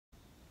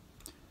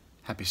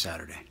Happy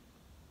Saturday.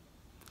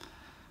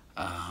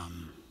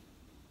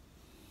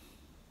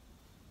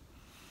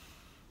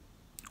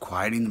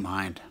 Quieting the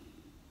mind.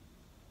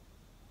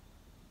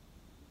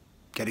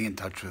 Getting in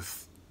touch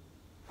with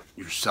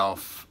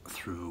yourself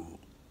through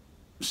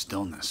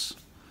stillness.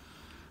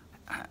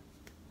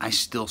 I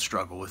still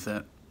struggle with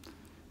it.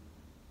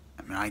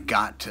 I mean, I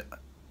got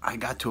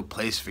to a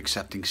place of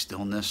accepting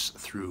stillness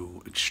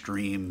through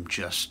extreme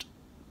just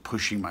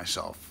pushing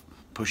myself.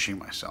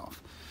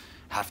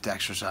 Have to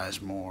exercise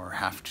more,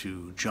 have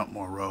to jump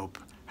more rope,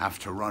 have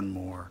to run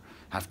more,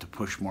 have to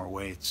push more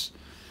weights.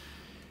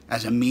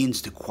 As a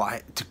means to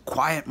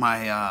quiet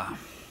my,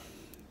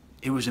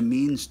 it was a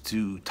means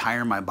to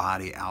tire my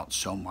body out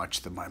so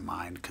much that my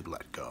mind could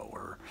let go,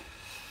 or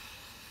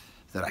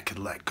that I could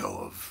let go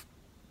of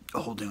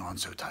holding on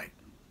so tight.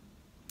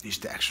 I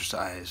used to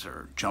exercise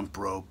or jump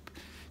rope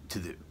to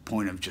the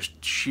point of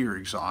just sheer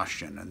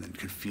exhaustion, and then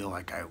could feel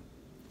like I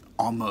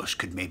almost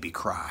could maybe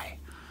cry.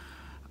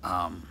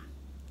 And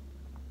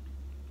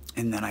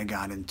then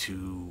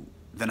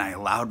then I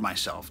allowed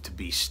myself to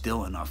be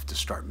still enough to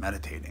start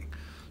meditating.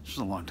 This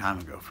was a long time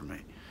ago for me.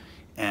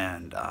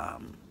 And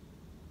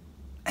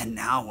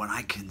now when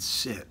I can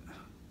sit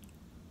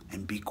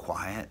and be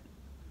quiet,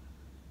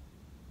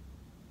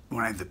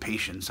 when I have the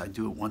patience, I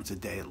do it once a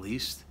day at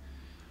least,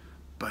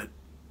 but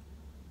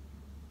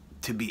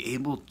to be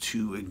able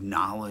to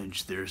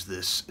acknowledge there's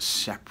this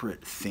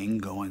separate thing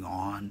going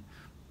on,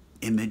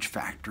 image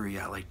factory,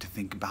 I like to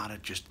think about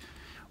it, just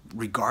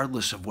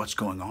regardless of what's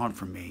going on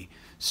for me,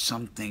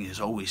 something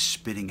is always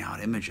spitting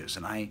out images.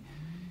 And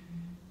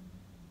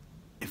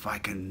if I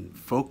can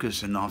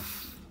focus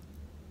enough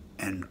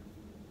and,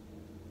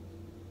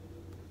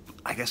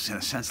 I guess in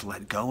a sense,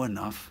 let go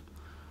enough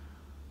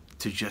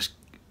to just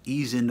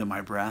ease into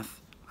my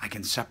breath, I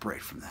can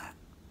separate from that.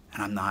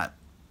 And I'm not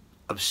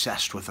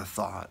obsessed with a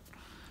thought,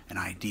 an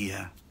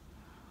idea.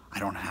 I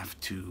don't have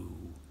to,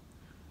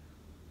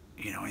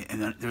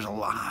 and there's a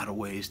lot of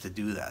ways to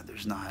do that.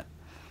 There's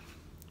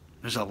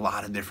a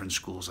lot of different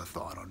schools of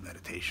thought on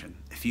meditation.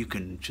 If you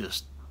can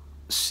just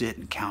sit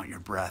and count your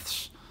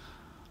breaths,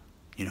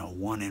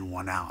 one in,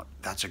 one out,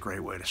 that's a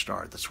great way to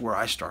start. That's where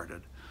I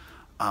started.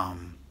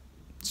 Some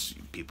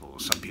people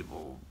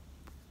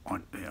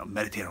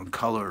meditate on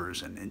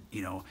colors, and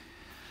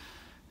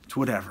it's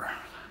whatever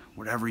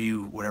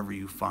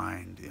you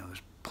find.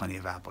 There's plenty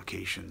of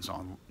applications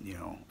on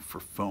for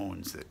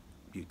phones that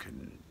you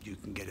can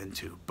get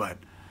into, but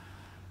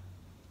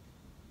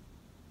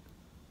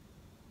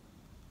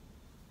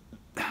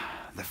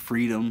the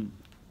freedom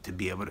to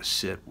be able to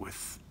sit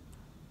with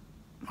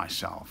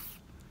myself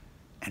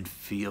and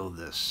feel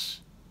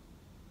this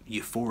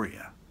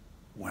euphoria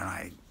when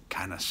I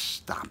kind of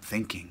stop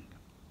thinking,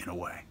 in a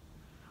way.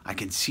 I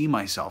can see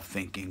myself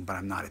thinking, but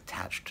I'm not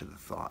attached to the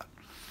thought.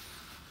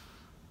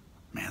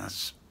 Man,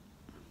 that's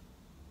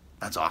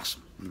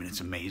awesome. I mean,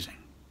 it's amazing.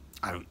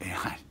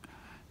 I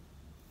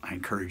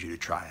encourage you to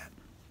try it,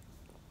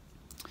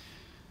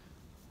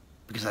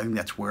 because I think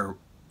that's where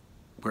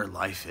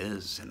life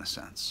is, in a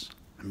sense.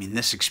 I mean,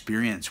 this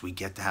experience, we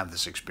get to have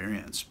this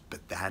experience,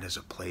 but that is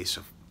a place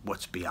of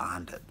what's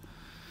beyond it.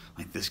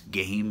 Like this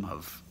game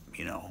of,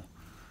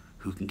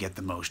 who can get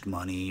the most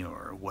money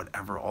or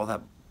whatever, all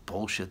that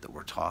bullshit that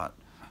we're taught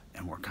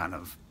and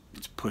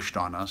it's pushed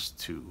on us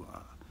to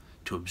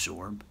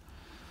absorb,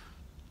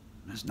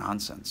 is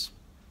nonsense.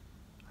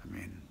 I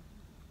mean,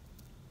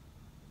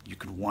 you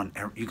can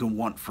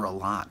want for a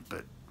lot,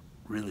 but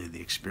really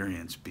the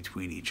experience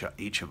between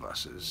each of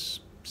us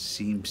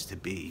seems to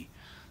be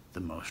the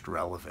most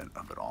relevant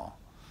of it all.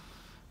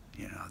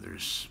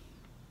 There's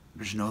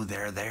no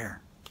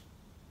there.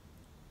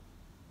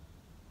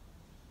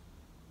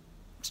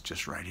 It's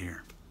just right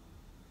here.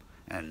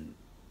 And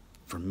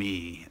for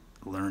me,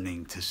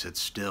 learning to sit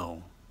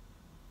still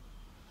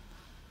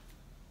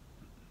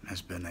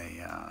has been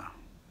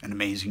an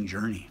amazing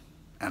journey.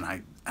 And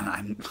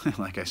I'm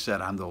like I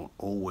said, I don't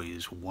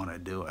always want to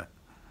do it,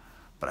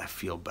 but I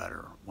feel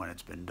better when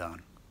it's been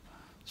done.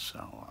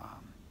 So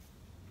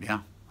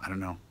yeah, I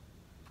don't know.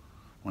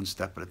 One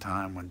step at a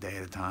time, one day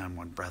at a time,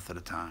 one breath at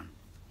a time.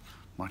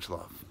 Much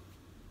love.